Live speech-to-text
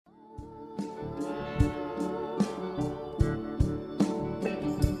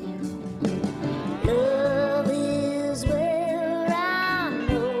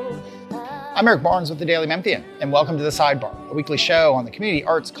I'm Eric Barnes with the Daily Memphian, and welcome to the Sidebar, a weekly show on the community,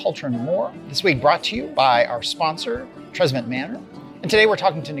 arts, culture, and more. This week brought to you by our sponsor, Tresvant Manor. And today we're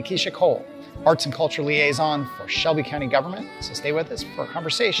talking to Nykesha Cole, arts and culture liaison for Shelby County Government. So stay with us for a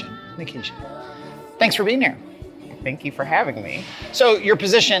conversation with Nykesha. Thanks for being here. Thank you for having me. So your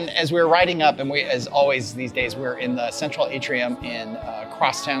position, as we were riding up, and we, as always these days, we're in the central atrium in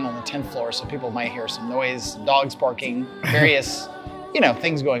Crosstown on the 10th floor, so people might hear some noise, dogs barking, various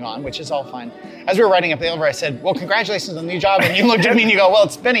things going on, which is all fine. As we were riding up the elevator, I said, well, congratulations on the new job. And you looked at me and you go, well,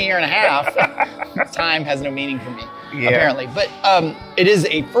 it's been a year and a half. Time has no meaning for me, apparently. But it is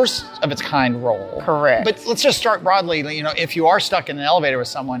a first of its kind role. Correct. But let's just start broadly. If you are stuck in an elevator with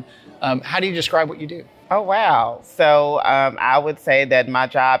someone, how do you describe what you do? Oh, wow. So I would say that my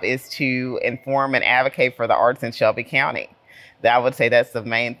job is to inform and advocate for the arts in Shelby County. I would say that's the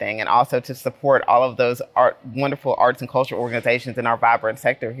main thing, and also to support all of those wonderful arts and cultural organizations in our vibrant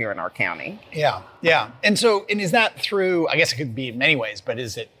sector here in our county. Yeah. And is that through, I guess it could be in many ways, but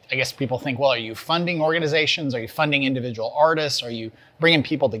is it, I guess people think, well, are you funding organizations? Are you funding individual artists? Are you bringing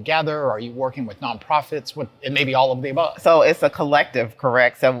people together? Are you working with nonprofits? It may be all of the above. So it's a collective,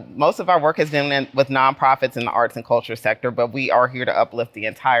 correct? So most of our work has been with nonprofits in the arts and culture sector, but we are here to uplift the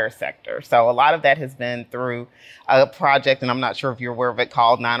entire sector. So a lot of that has been through a project, and I'm not sure if you're aware of it,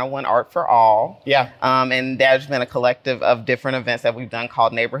 called 901 Art for All. Yeah. And there's been a collective of different events that we've done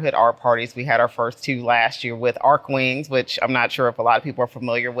called neighborhood art parties. We had our first two last year with Arc Wings, which I'm not sure if a lot of people are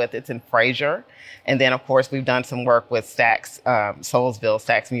familiar with. It's in Fraser. And then, of course, we've done some work with Stax, Soulsville,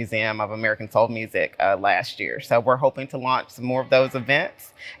 Stax Museum of American Soul Music last year. So we're hoping to launch some more of those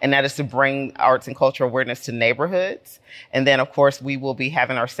events. And that is to bring arts and cultural awareness to neighborhoods. And then, of course, we will be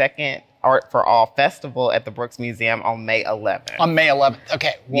having our second Art for All Festival at the Brooks Museum on May 11th. On May 11th.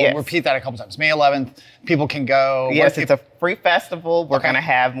 Okay, we'll repeat that a couple times. May 11th, people can go. Yes, it's a free festival. We're going to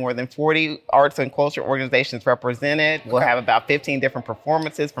have more than 40 arts and culture organizations represented. We'll have about 15 different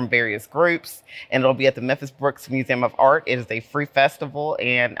performances from various groups, and it'll be at the Memphis Brooks Museum of Art. It is a free festival,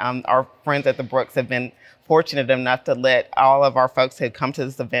 and our friends at the Brooks have been fortunate enough to let all of our folks who come to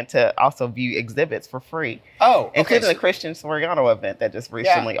this event to also view exhibits for free. Oh, okay. Including the Christian Soriano event that just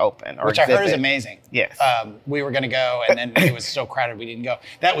recently opened. Which I heard is amazing. Yes. We were going to go, and then it was so crowded we didn't go.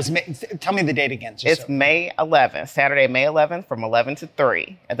 That was, tell me the date again. It's May 11th, Saturday, May 11th from 11 to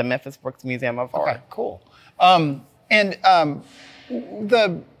 3 at the Memphis Brooks Museum of Art. Okay, cool.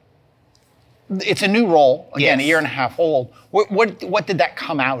 It's a new role, again, a year and a half old. What did that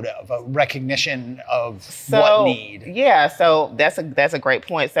come out of? A recognition of what need? Yeah, so that's a great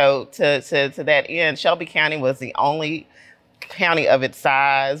point. So to that end, Shelby County was the only county of its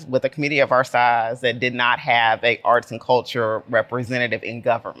size with a community of our size that did not have a arts and culture representative in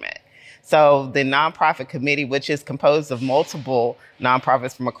government. So the nonprofit committee, which is composed of multiple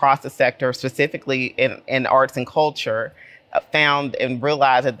nonprofits from across the sector, specifically in arts and culture, found and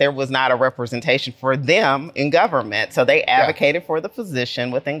realized that there was not a representation for them in government. So they advocated for the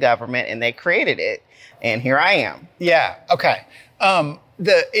position within government, and they created it. And here I am. Yeah. Okay.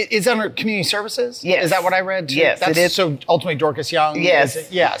 It's under community services? Yes. Is that what I read too? Yes, it is. So ultimately Dorcas Young? Yes.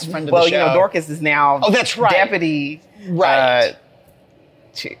 Yes, friend of the show. Well, Dorcas is now that's right. deputy. Right.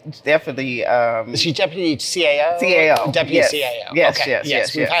 Deputy. Is she deputy CAO? CAO. Deputy CAO. Yes, okay.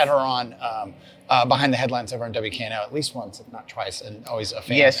 yes. We've had her on Behind the Headlines over on WKNO at least once, if not twice, and always a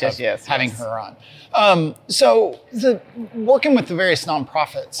fan of having her on. So working with the various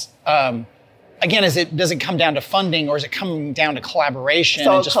nonprofits, again, does it come down to funding, or is it coming down to collaboration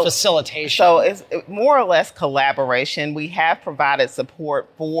and just facilitation? So it's more or less collaboration. We have provided support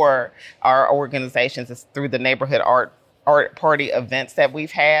for our organizations through the neighborhood art party events that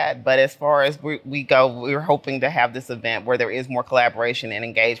we've had. But as far as we go, we're hoping to have this event where there is more collaboration and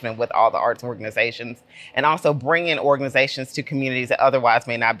engagement with all the arts organizations, and also bring in organizations to communities that otherwise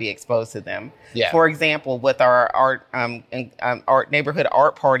may not be exposed to them. Yeah. For example, with our neighborhood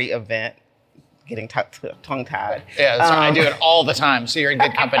art party event, getting tongue-tied. Yeah, that's right. I do it all the time, so you're in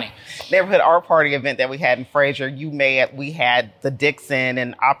good company. Neighborhood art party event that we had in Fraser, we had the Dixon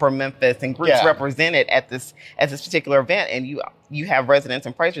and Opera Memphis and groups represented at this particular event, and you have residents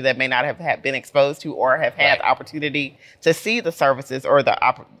in Fraser that may not have been exposed to or have had the opportunity to see the services or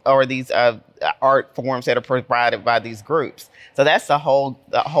these art forms that are provided by these groups. So that's the whole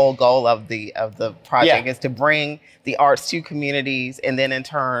goal of the project is to bring the arts to communities, and then in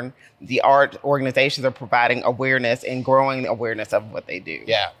turn, the art organizations are providing awareness and growing awareness of what they do.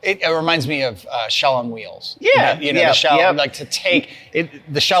 Yeah, it reminds me of Shell on Wheels. Yeah, the Shell, like to take it.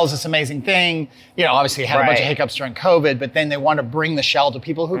 The Shell is this amazing thing. Obviously it had a bunch of hiccups during COVID, but then they wanted to bring the shell to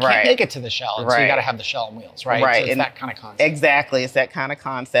people who can't make it to the shell. And so you got to have the shell on wheels, right? Right. So it's that kind of concept. Exactly. It's that kind of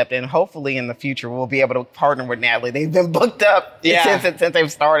concept. And hopefully in the future, we'll be able to partner with Natalie. They've been booked up since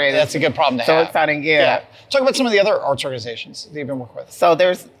they've started. That's a good problem to have. So exciting, yeah. Talk about some of the other arts organizations that you've been working with. So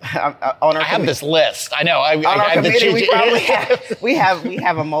there's I have this list. I know. On our committee, we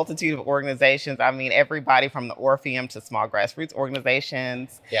have a multitude of organizations. I mean, everybody from the Orpheum to small grassroots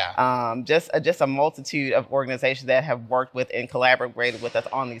organizations. Yeah. Just a multitude of organizations that have worked with and collaborated with us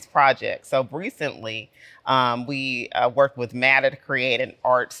on these projects. So recently, we worked with MATA to create an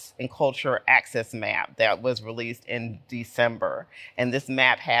arts and culture access map that was released in December. And this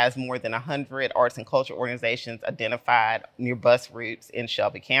map has more than 100 arts and culture organizations identified near bus routes in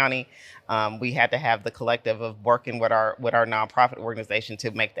Shelby County. We had to have the collective of working with our nonprofit organization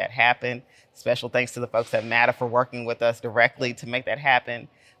to make that happen. Special thanks to the folks at MATA for working with us directly to make that happen.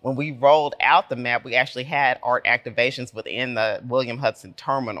 When we rolled out the map, we actually had art activations within the William Hudson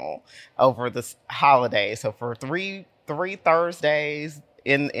terminal over this holiday. So for three Thursdays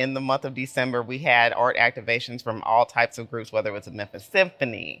in the month of December, we had art activations from all types of groups, whether it was the Memphis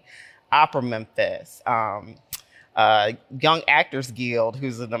Symphony, Opera Memphis, Young Actors Guild,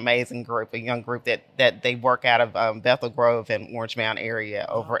 who's an amazing group, a young group that they work out of Bethel Grove and Orange Mound area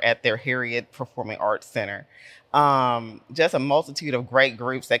over at their Harriet Performing Arts Center. Just a multitude of great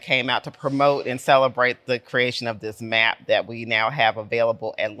groups that came out to promote and celebrate the creation of this map that we now have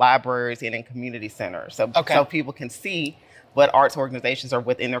available at libraries and in community centers. So people can see what arts organizations are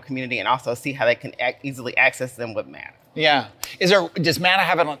within their community and also see how they can easily access them with MATA. Yeah. Does MATA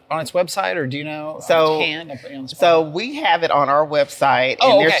have it on its website, or do you know? So we have it on our website,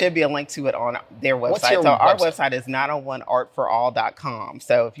 and there should be a link to it on their website. Our website is 901artforall.com.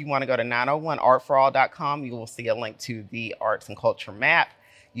 So if you want to go to 901artforall.com, you will see a link to the arts and culture map.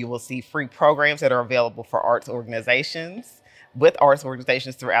 You will see free programs that are available for arts organizations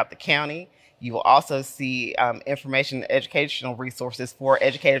throughout the county. You will also see information and educational resources for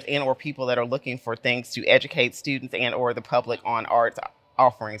educators and or people that are looking for things to educate students and or the public on arts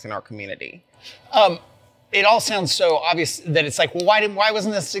offerings in our community. It all sounds so obvious that it's like, well, why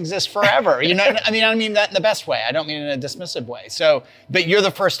wasn't this exist forever? You know, I mean that in the best way. I don't mean in a dismissive way. So, but you're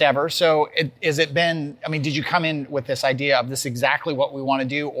the first ever. So did you come in with this idea of this exactly what we want to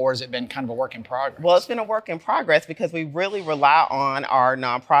do, or has it been kind of a work in progress? Well, it's been a work in progress because we really rely on our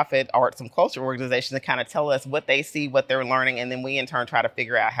nonprofit arts and culture organizations to kind of tell us what they see, what they're learning, and then we in turn try to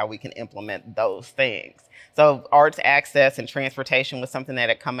figure out how we can implement those things. So arts access and transportation was something that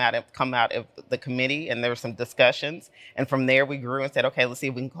had come out of the committee, and there were some discussions. And from there, we grew and said, okay, let's see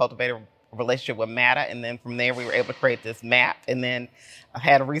if we can cultivate a relationship with MATA. And then from there, we were able to create this map. And then I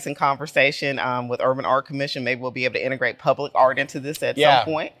had a recent conversation with Urban Art Commission. Maybe we'll be able to integrate public art into this at some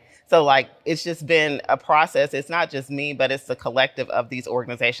point. So it's just been a process. It's not just me, but it's the collective of these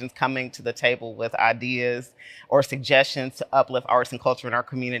organizations coming to the table with ideas or suggestions to uplift arts and culture in our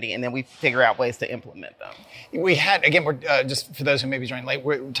community. And then we figure out ways to implement them. We're just for those who may be joining late,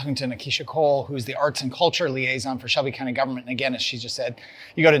 we're talking to Nykesha Cole, who's the arts and culture liaison for Shelby County Government. And again, as she just said,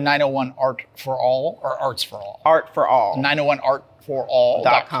 you go to 901 Art for All or Arts for All. Art for All.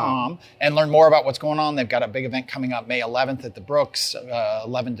 901artforall.com and learn more about what's going on. They've got a big event coming up May 11th at the Brooks,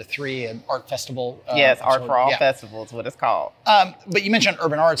 11 to 3, an art festival. Yes, Art for All Festival is what it's called. But you mentioned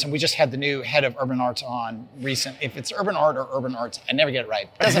urban arts, and we just had the new head of urban arts on recent. If it's urban art or urban arts, I never get it right.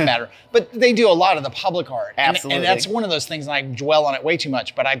 It doesn't matter. But they do a lot of the public art. Absolutely. And that's one of those things, and I dwell on it way too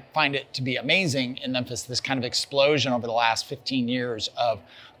much, but I find it to be amazing in Memphis, this kind of explosion over the last 15 years of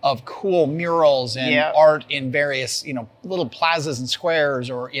cool murals and art in various, little plazas and squares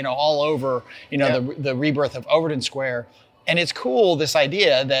or, all over, the rebirth of Overton Square. And it's cool, this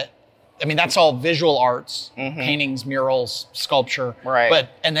idea that, that's all visual arts, paintings, murals, sculpture. Right.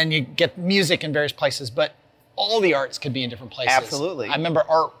 And then you get music in various places, but all the arts could be in different places. Absolutely. I remember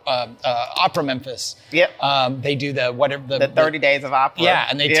Opera Memphis. Yep. They do the 30 days of opera. Yeah,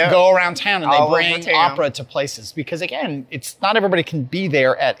 and they go around town and they bring opera to places because again, it's not everybody can be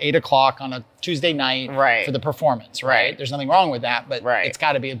there at 8:00 on a Tuesday night for the performance, right? There's nothing wrong with that, but it's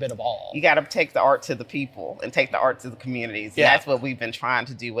got to be a bit of all. You got to take the art to the people and take the art to the communities. And that's what we've been trying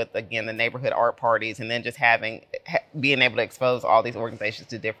to do with, again, the neighborhood art parties and then just being able to expose all these organizations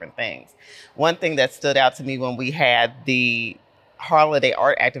to different things. One thing that stood out to me when we had the holiday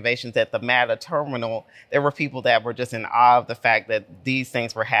art activations at the MATA terminal, there were people that were just in awe of the fact that these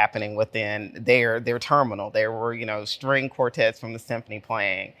things were happening within their terminal. There were, string quartets from the symphony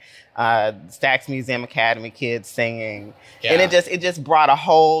playing, Stax Museum Academy kids singing. Yeah. And it just brought a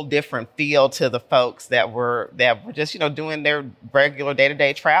whole different feel to the folks that were just, doing their regular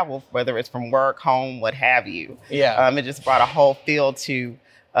day-to-day travel, whether it's from work, home, what have you. Yeah. It just brought a whole feel to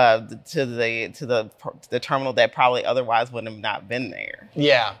the terminal that probably otherwise would have not been there.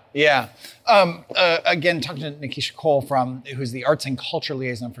 Yeah. Again, talking to Nykesha Cole who's the Arts and Culture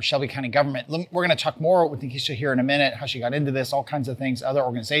Liaison for Shelby County Government. We're going to talk more with Nykesha here in a minute, how she got into this, all kinds of things, other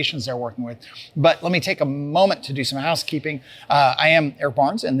organizations they're working with. But let me take a moment to do some housekeeping. I am Eric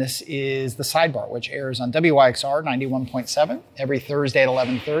Barnes, and this is the Sidebar, which airs on WYXR 91.7 every Thursday at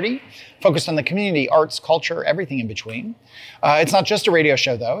 11:30, focused on the community, arts, culture, everything in between. It's not just a radio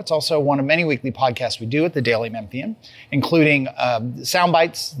show, though. It's also one of many weekly podcasts we do at the Daily Memphian, including Sound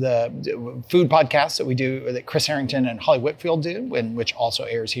Bites, the food podcasts that we do, that Chris Harrington and Holly Whitfield do, which also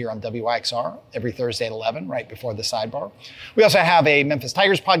airs here on WYXR every Thursday at 11, right before the Sidebar. We also have a Memphis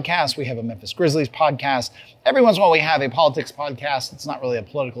Tigers podcast. We have a Memphis Grizzlies podcast. Every once in a while we have a politics podcast. It's not really a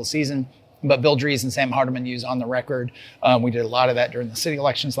political season, but Bill Dries and Sam Hardiman use On the Record. We did a lot of that during the city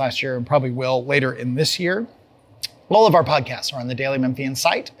elections last year and probably will later in this year. All of our podcasts are on the Daily Memphian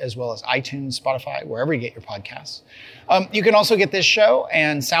site, as well as iTunes, Spotify, wherever you get your podcasts. You can also get this show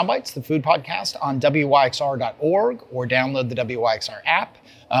and Soundbites, the food podcast, on WYXR.org or download the WYXR app.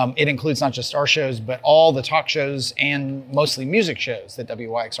 It includes not just our shows, but all the talk shows and mostly music shows that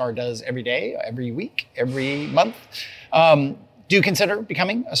WYXR does every day, every week, every month. Do consider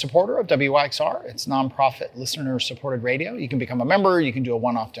becoming a supporter of WYXR. It's nonprofit listener-supported radio. You can become a member. You can do a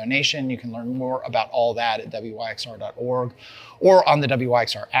one-off donation. You can learn more about all that at WYXR.org or on the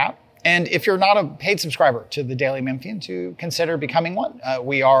WYXR app. And if you're not a paid subscriber to the Daily Memphian, to consider becoming one.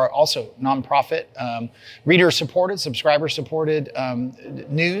 We are also nonprofit, reader-supported, subscriber-supported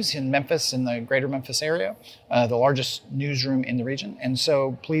news in Memphis, in the greater Memphis area, the largest newsroom in the region. And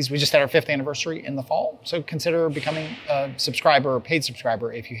so please, we just had our 5th anniversary in the fall, so consider becoming a subscriber, or paid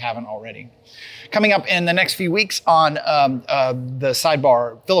subscriber, if you haven't already. Coming up in the next few weeks on the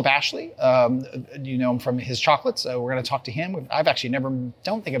Sidebar, Philip Ashley, you know him from his chocolates. We're going to talk to him. I've actually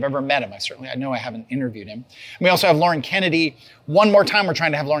don't think I've ever met him. I know I haven't interviewed him. And we also have Lauren Kennedy. One more time, we're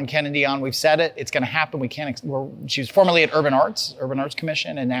trying to have Lauren Kennedy on. We've said it. It's going to happen. She was formerly at Urban Arts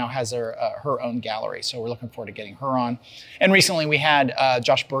Commission, and now has her own gallery. So we're looking forward to getting her on. And recently we had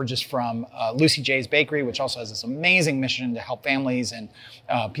Josh Burgess from Lucy J's Bakery, which also has this amazing mission to help families and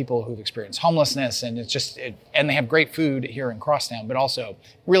people who've experienced homelessness. And and they have great food here in Crosstown, but also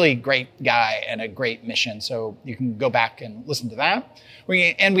really great guy and a great mission. So you can go back and listen to that.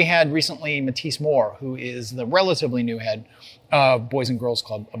 We had recently Matisse Moore, who is the relatively new head of Boys and Girls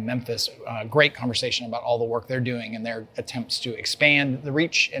Club of Memphis. Great conversation about all the work they're doing and their attempts to expand the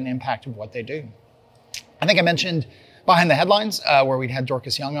reach and impact of what they do. I think I mentioned Behind the Headlines, where we'd had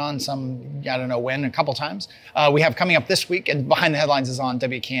Dorcas Young on I don't know when, a couple times. We have coming up this week, and Behind the Headlines is on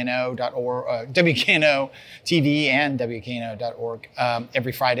WKNO.org, WKNO TV and WKNO.org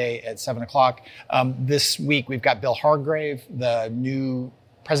every Friday at 7 o'clock. This week, we've got Bill Hargrave, the new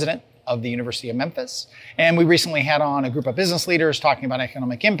president of the University of Memphis. And we recently had on a group of business leaders talking about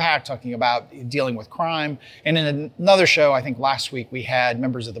economic impact, talking about dealing with crime. And in another show, I think last week, we had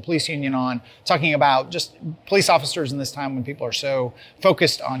members of the police union on talking about just police officers in this time when people are so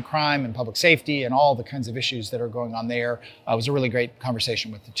focused on crime and public safety and all the kinds of issues that are going on there. It was a really great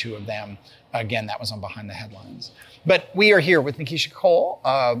conversation with the two of them. Again, that was on Behind the Headlines. But we are here with Nykesha Cole,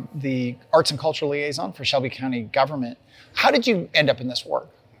 the Arts and Culture Liaison for Shelby County Government. How did you end up in this work?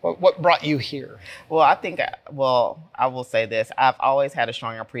 What brought you here? Well, I will say this. I've always had a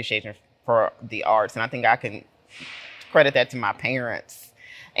strong appreciation for the arts, and I think I can credit that to my parents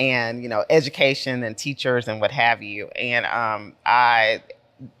and, education and teachers and what have you. And I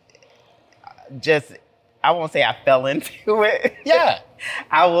won't say I fell into it. Yeah.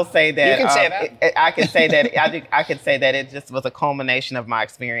 I will say that. You can say that. I can say that. I can say that it just was a culmination of my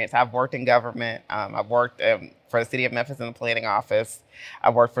experience. I've worked in government. I've worked for the city of Memphis in the planning office.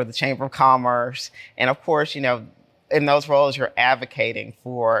 I've worked for the Chamber of Commerce. And of course, in those roles, you're advocating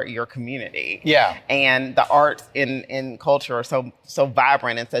for your community. Yeah. And the arts and culture are so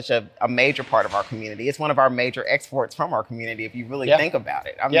vibrant and such a major part of our community. It's one of our major exports from our community, if you really think about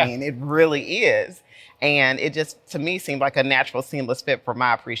it. I mean, it really is. And it just, to me, seemed like a natural, seamless fit for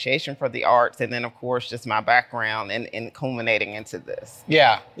my appreciation for the arts. And then, of course, just my background and culminating into this.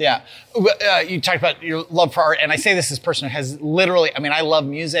 Yeah, yeah. You talked about your love for art. And I say this as a person who has literally, I mean, I love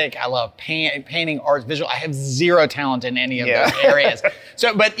music. I love painting, art, visual. I have zero talent in any of those areas.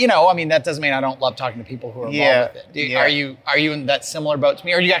 So, but, you know, I mean, that doesn't mean I don't love talking to people who are involved with it. Are you in that similar boat to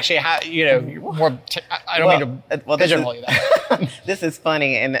me? Or do you actually have, you know, you're more, I don't mean to pigeonhole you that. This is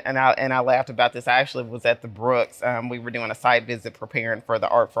funny. And I laughed about this. I actually was at the Brooks. We were doing a site visit preparing for the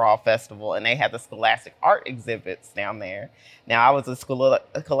Art for All Festival, and they had the Scholastic Art exhibits down there. Now, I was a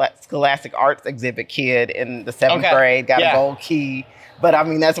Scholastic Arts exhibit kid in the 7th grade, got a gold key. But I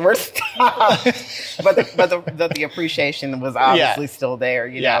mean, that's where it stopped. but the appreciation was obviously still there,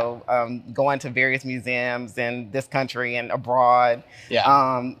 you know, going to various museums in this country and abroad,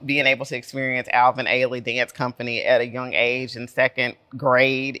 being able to experience Alvin Ailey Dance Company at a young age in 2nd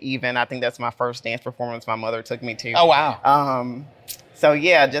grade, even. I think that's my first dance performance my mother took me to. Oh, wow. So,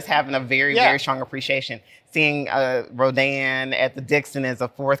 yeah, just having a very, very strong appreciation. Seeing Rodin at the Dixon as a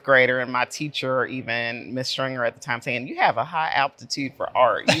 4th grader, and my teacher, even Miss Stringer at the time, saying, you have a high aptitude for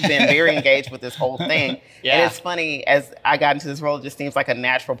art. You've been very engaged with this whole thing. And it's funny, as I got into this role, it just seems like a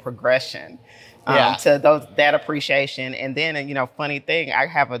natural progression to that appreciation. And then, you know, funny thing, I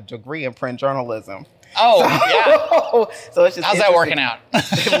have a degree in print journalism. Oh, So it's just how's that working out?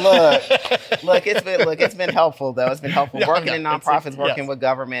 look, it's been helpful though. It's been helpful working in nonprofits, working with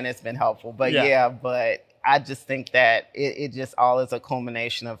government. It's been helpful, but but I just think that it just all is a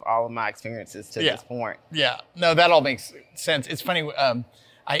culmination of all of my experiences to this point. Yeah, no, that all makes sense. It's funny.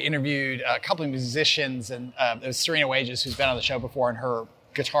 I interviewed a couple of musicians, and it was Serena Wages, who's been on the show before, and her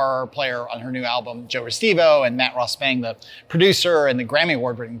guitar player on her new album, Joe Restivo, and Matt Ross Spang, the producer and the Grammy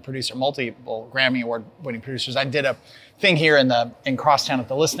Award-winning producer, multiple Grammy Award-winning producers. I did a thing here in Crosstown at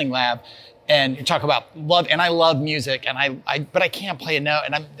the Listening Lab, and you talk about love, and I love music, and but I can't play a note.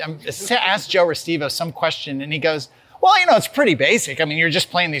 And I asked Joe Restivo some question, and he goes, well, you know, it's pretty basic. I mean, you're just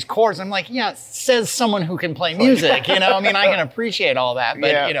playing these chords. I'm like, yeah, says someone who can play music. You know, I mean, I can appreciate all that,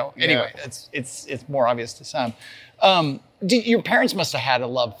 but you know, anyway, it's more obvious to some. Your parents must have had a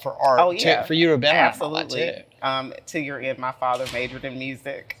love for art for you to have been absolutely. Around all that too. To your end, my father majored in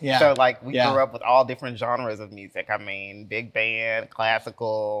music. Yeah. So like we grew up with all different genres of music. I mean, big band,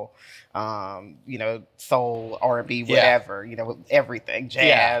 classical, you know, soul, R&B, whatever, you know, everything,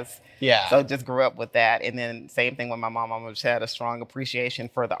 jazz. Yeah. So just grew up with that. And then same thing with my mom. I just had a strong appreciation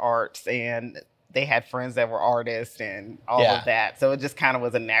for the arts, and they had friends that were artists and all of that. So it just kind of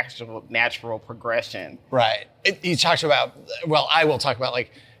was a natural progression. Right. You talked about, well, I will talk about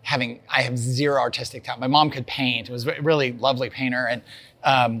like I have zero artistic talent. My mom could paint. It was a really lovely painter.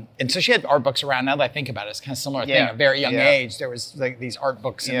 And so she had art books around. Now that I think about it, it's kind of similar thing. At a very young age, there was like these art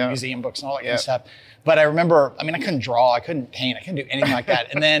books and museum books and all that kind of stuff. But I remember, I mean, I couldn't draw. I couldn't paint. I couldn't do anything like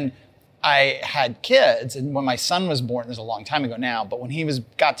that. And then I had kids, and when my son was born, this is a long time ago now, but when he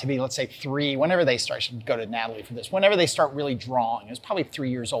got to be, let's say 3, whenever they start, I should go to Natalie for this, whenever they start really drawing, it was probably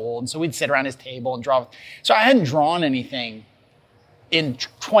 3 years old, and so we'd sit around his table and draw. So I hadn't drawn anything in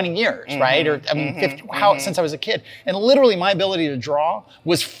 20 years, right? Or I mean, 50, since I was a kid. And literally my ability to draw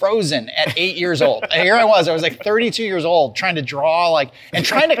was frozen at 8 years old. And here I was like 32 years old trying to draw and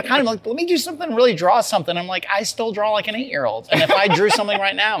trying to kind of like, let me do something, really draw something. I'm like, I still draw like an 8-year-old. And if I drew something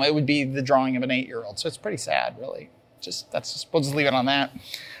right now, it would be the drawing of an 8-year-old. So it's pretty sad, really. We'll just leave it on that.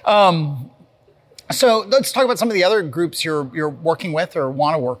 So let's talk about some of the other groups you're working with or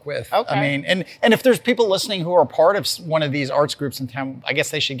want to work with. Okay. I mean, and if there's people listening who are part of one of these arts groups in town, I guess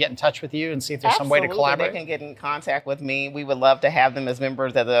they should get in touch with you and see if there's some way to collaborate. They can get in contact with me. We would love to have them as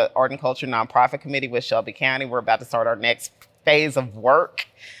members of the Art and Culture Nonprofit Committee with Shelby County. We're about to start our next phase of work.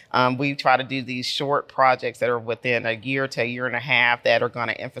 We try to do these short projects that are within a year to a year and a half that are going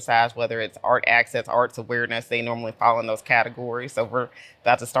to emphasize whether it's art access, arts awareness. They normally fall in those categories. So we're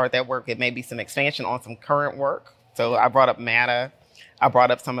about to start that work. It may be some expansion on some current work. So I brought up MATA. I brought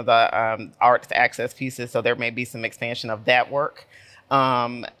up some of the arts access pieces. So there may be some expansion of that work.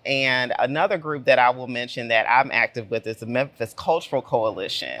 And another group that I will mention that I'm active with is the Memphis Cultural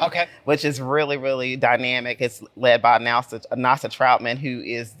Coalition, which is really, really dynamic. It's led by Nasa Troutman, who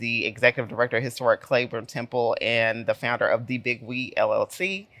is the executive director of Historic Claiborne Temple and the founder of The Big We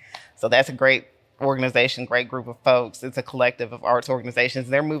LLC. So that's a great organization, great group of folks. It's a collective of arts organizations.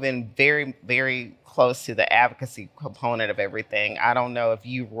 They're moving very, very close to the advocacy component of everything. I don't know if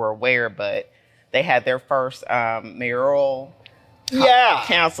you were aware, but they had their first mayoral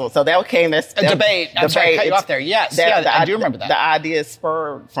council. So that came as a debate. I'm sorry, I cut you off there. Yes, I do remember that. The idea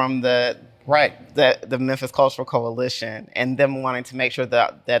spurred from the Right. the Memphis Cultural Coalition, and them wanting to make sure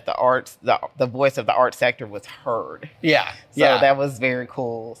that the arts, the voice of the art sector was heard. Yeah. So that was very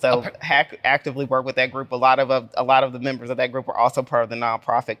cool. So actively work with that group. A lot of the members of that group were also part of the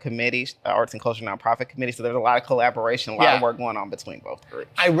nonprofit committee, Arts and Culture Nonprofit Committee. So there's a lot of collaboration, a lot of work going on between both groups.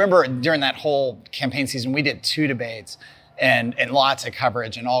 I remember during that whole campaign season, we did 2 debates. And lots of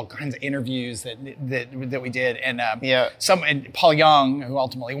coverage and all kinds of interviews that we did, and and Paul Young, who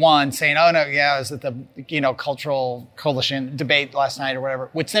ultimately won, saying, "Oh no, yeah, it was at the cultural coalition debate last night or whatever,"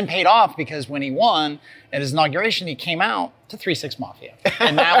 which then paid off because when he won at his inauguration, he came out to 3 6 Mafia,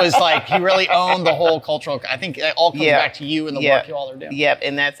 and that was like he really owned the whole cultural. I think it all comes back to you and the work you all are doing. Yep,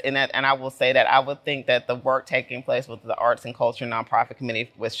 and I will say that I would think that the work taking place with the Arts and Culture Nonprofit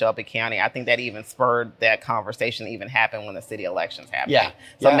Committee with Shelby County, I think that even spurred that conversation to even happen when the city elections happened. Yeah.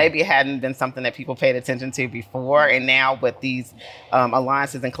 So maybe it hadn't been something that people paid attention to before, and now with these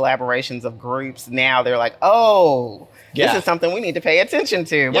alliances and collaborations of groups, now they're like, oh, this is something we need to pay attention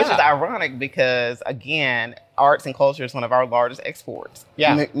to, which is ironic because, again, arts and culture is one of our largest exports.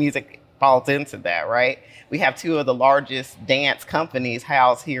 Yeah. Music falls into that, right? We have 2 of the largest dance companies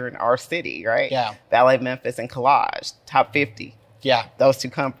housed here in our city, right? Yeah. Ballet Memphis and Collage, top 50. Yeah. Those 2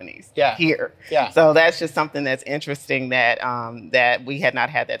 companies here. Yeah. So that's just something that's interesting that that we had not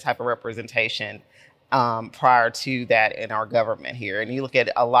had that type of representation prior to that in our government here. And you look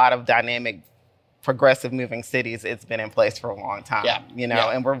at a lot of dynamic, progressive moving cities, it's been in place for a long time. Yeah.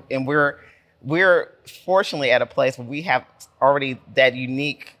 And we're fortunately at a place where we have already that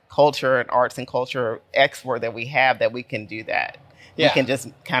unique culture and arts and culture export that we have, that we can do that. We can just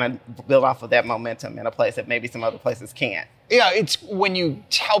kind of build off of that momentum in a place that maybe some other places can't. Yeah, it's when you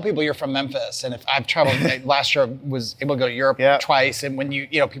tell people you're from Memphis, and if I've traveled last year, I was able to go to Europe twice, and when you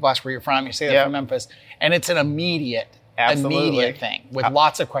people ask where you're from, you say they're from Memphis, and it's an immediate thing with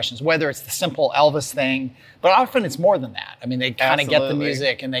lots of questions, whether it's the simple Elvis thing, but often it's more than that. I mean, they kind of get the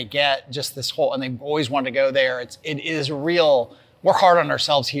music and they get just this whole, and they've always wanted to go there. It is real. We're hard on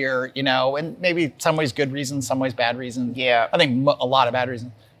ourselves here, and maybe some ways good reasons, some ways bad reasons. Yeah. I think a lot of bad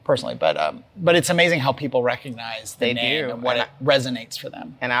reasons personally, but it's amazing how people recognize the name and what it resonates for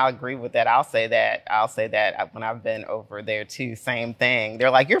them. And I'll agree with that. I'll say that when I've been over there too, same thing. They're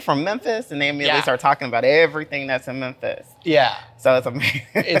like, "You're from Memphis?" And they immediately start talking about everything that's in Memphis. Yeah. So it's amazing.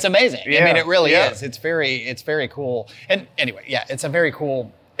 It's amazing. I mean, it really is. It's very cool. And anyway, it's a very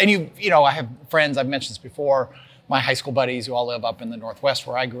cool, and I have friends, I've mentioned this before, my high school buddies who all live up in the Northwest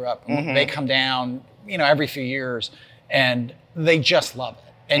where I grew up. Mm-hmm. They come down, every few years, and they just love it.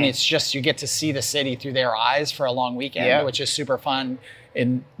 And it's just, you get to see the city through their eyes for a long weekend, which is super fun.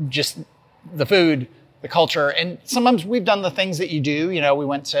 And just the food, the culture, and sometimes we've done the things that you do. We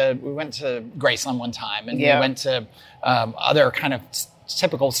went to Graceland one time, and we went to other kind of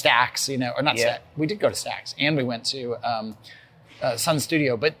typical Stacks, or not Stack. We did go to Stacks, and we went to Sun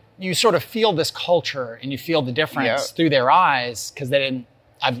Studio. But you sort of feel this culture, and you feel the difference through their eyes, because I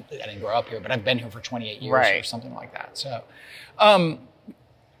didn't grow up here, but I've been here for 28 years or something like that. So.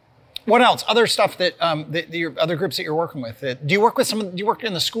 What else? Other stuff that your other groups that you're working with? Do you work with do you work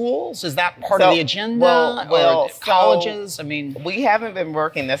in the schools? Is that part of the agenda? Or colleges? I mean, we haven't been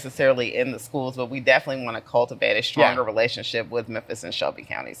working necessarily in the schools, but we definitely want to cultivate a stronger relationship with Memphis and Shelby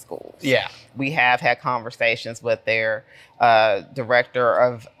County schools. Yeah, we have had conversations with their director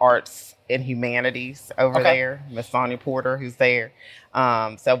of arts and humanities over there, Miss Sonia Porter, who's there.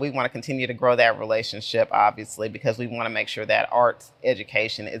 So we want to continue to grow that relationship, obviously, because we want to make sure that arts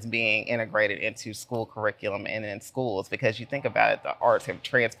education is being integrated into school curriculum and in schools, because you think about it, the arts are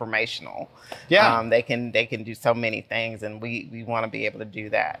transformational. Yeah. They can do so many things, and we want to be able to do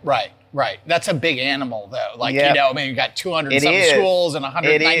that. Right. That's a big animal, though. Like, you've got 200-something schools and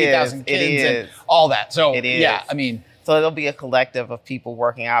 190,000 kids and all that. So, so it'll be a collective of people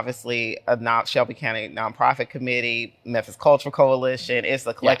working, obviously, Shelby County Nonprofit Committee, Memphis Cultural Coalition. It's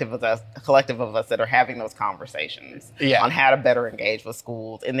a collective of us that are having those conversations on how to better engage with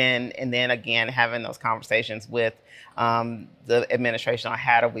schools, and then again having those conversations with the administration on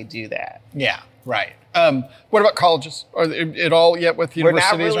how do we do that. Yeah, right. What about colleges? Are at all yet with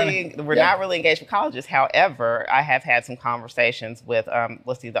universities? We're not really engaged with colleges. However, I have had some conversations with,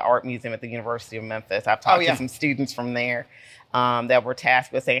 the Art Museum at the University of Memphis. I've talked to some students from there that were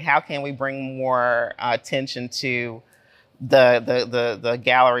tasked with saying, how can we bring more attention to the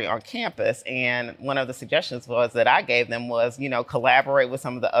gallery on campus. And one of the suggestions that I gave them was, collaborate with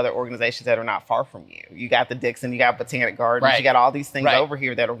some of the other organizations that are not far from you. You got the Dixon, you got Botanic Gardens, right. You got all these things right. over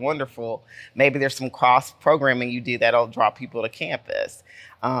here that are wonderful. Maybe there's some cross programming you do that'll draw people to campus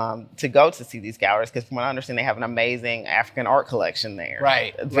to go to see these galleries. Because from what I understand, they have an amazing African art collection there.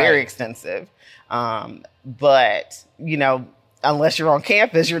 Right. Very right. extensive. But, unless you're on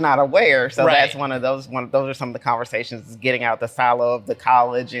campus, you're not aware. So right. that's those are some of the conversations, is getting out the silo of the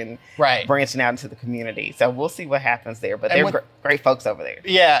college and right. branching out into the community. So we'll see what happens there. But they're great folks over there.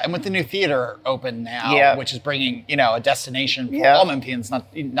 Yeah, and with the new theater open now, which is bringing, a destination for all Memphians,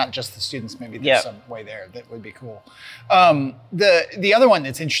 not just the students, maybe there's some way there. That would be cool. The other one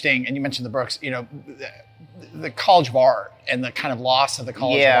that's interesting, and you mentioned the Brooks, the College of Art and the kind of loss of the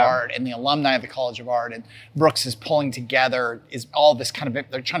College of Art and the alumni of the College of Art, and Brooks is pulling together is all this kind of,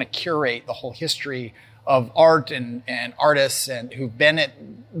 they're trying to curate the whole history of art and artists and who've been at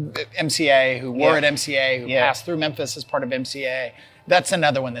MCA, who were at MCA, who passed through Memphis as part of MCA. That's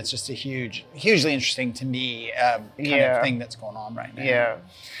another one that's just a hugely interesting to me kind of thing that's going on right now. Yeah.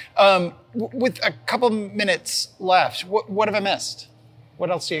 With a couple minutes left, what have I missed? What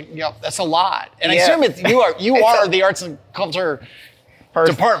else do you that's a lot. And I assume you are the arts and culture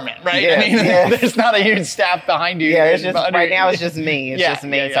department, right? Yeah, I mean, there's not a huge staff behind you. Yeah, it's just right now it's just me. It's just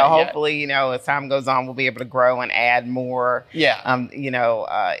me. So hopefully, as time goes on, we'll be able to grow and add more.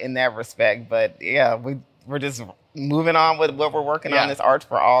 In that respect. But we're just moving on with what we're working on, this Arts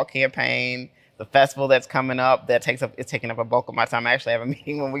for All campaign. The festival that's coming up it's taking up a bulk of my time. I actually have a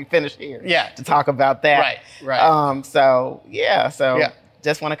meeting when we finish here to talk about that. Right.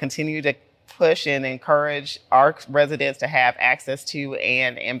 Just want to continue to push and encourage our residents to have access to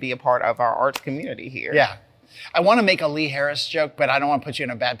and be a part of our arts community here. Yeah. I want to make a Lee Harris joke, but I don't want to put you in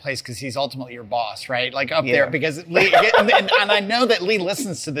a bad place because he's ultimately your boss, right? Like up there, because Lee, and I know that Lee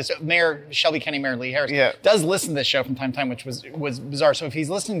listens to this. Shelby County Mayor Lee Harris does listen to this show from time to time, which was bizarre. So if he's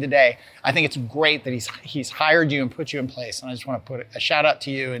listening today, I think it's great that he's hired you and put you in place. And I just want to put a shout out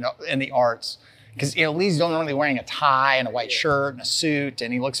to you and the arts. Because Lee's normally wearing a tie and a white shirt and a suit,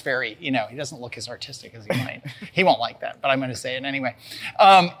 and he looks very, he doesn't look as artistic as he might. He won't like that, but I'm going to say it anyway.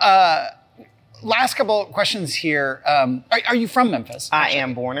 Last couple questions here. Are you from Memphis? I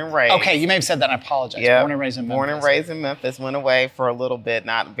am born and raised. Okay, you may have said that. I apologize. Yep. Born and raised in Memphis. Born and raised in Memphis. Went away for a little bit,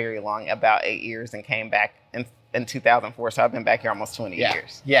 not very long, about 8 years, and came back in 2004. So I've been back here almost 20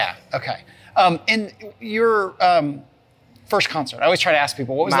 years. Yeah. Okay. And your first concert. I always try to ask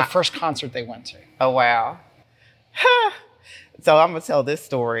people, what was the first concert they went to? Oh, wow. So I'm going to tell this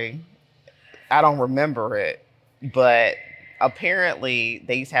story. I don't remember it, but apparently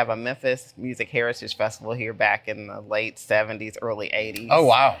they used to have a Memphis Music Heritage Festival here back in the late 70s, early 80s. Oh,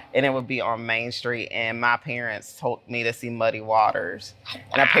 wow. And it would be on Main Street. And my parents told me to see Muddy Waters. Oh, wow.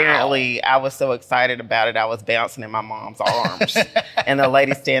 And apparently I was so excited about it, I was bouncing in my mom's arms. And the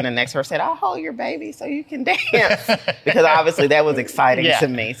lady standing next to her said, "I'll hold your baby so you can dance." Because obviously that was exciting to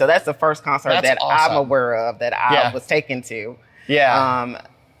me. So that's the first concert that awesome. I'm aware of that I was taken to. Yeah.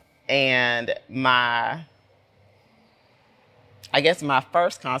 And I guess my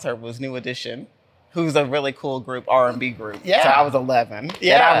first concert was New Edition, who's a really cool group, R&B group. Yeah. So I was 11.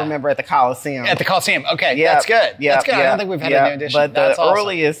 Yeah. That I remember at the Coliseum. At the Coliseum. Okay. That's good. That's good. I don't think we've had a New Edition. But the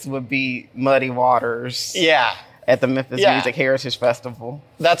earliest would be Muddy Waters. Yeah. At the Memphis Music Heritage Festival.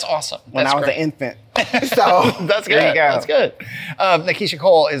 That's awesome. When I was an infant. So that's good. There you go. That's good. Nykesha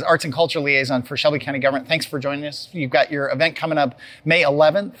Cole is Arts and Culture Liaison for Shelby County Government. Thanks for joining us. You've got your event coming up May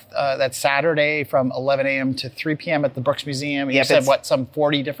 11th. That's Saturday from 11 a.m. to 3 p.m. at the Brooks Museum. You said, some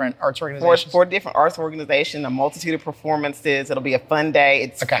 40 different arts organizations? 40 different arts organizations, a multitude of performances. It'll be a fun day.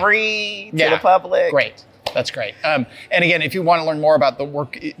 It's free to the public. Great. That's great. And again, if you want to learn more about the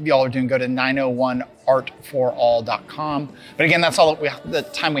work y'all are doing, go to 901artforall.com. But again, that's all the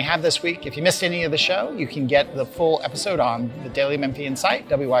time we have this week. If you missed any of the show, you can get the full episode on the Daily Memphian site,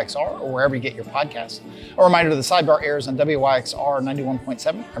 WYXR, or wherever you get your podcasts. A reminder, the Sidebar airs on WYXR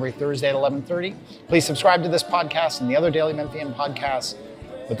 91.7 every Thursday at 11:30. Please subscribe to this podcast and the other Daily Memphian podcasts.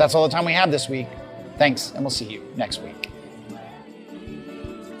 But that's all the time we have this week. Thanks, and we'll see you next week.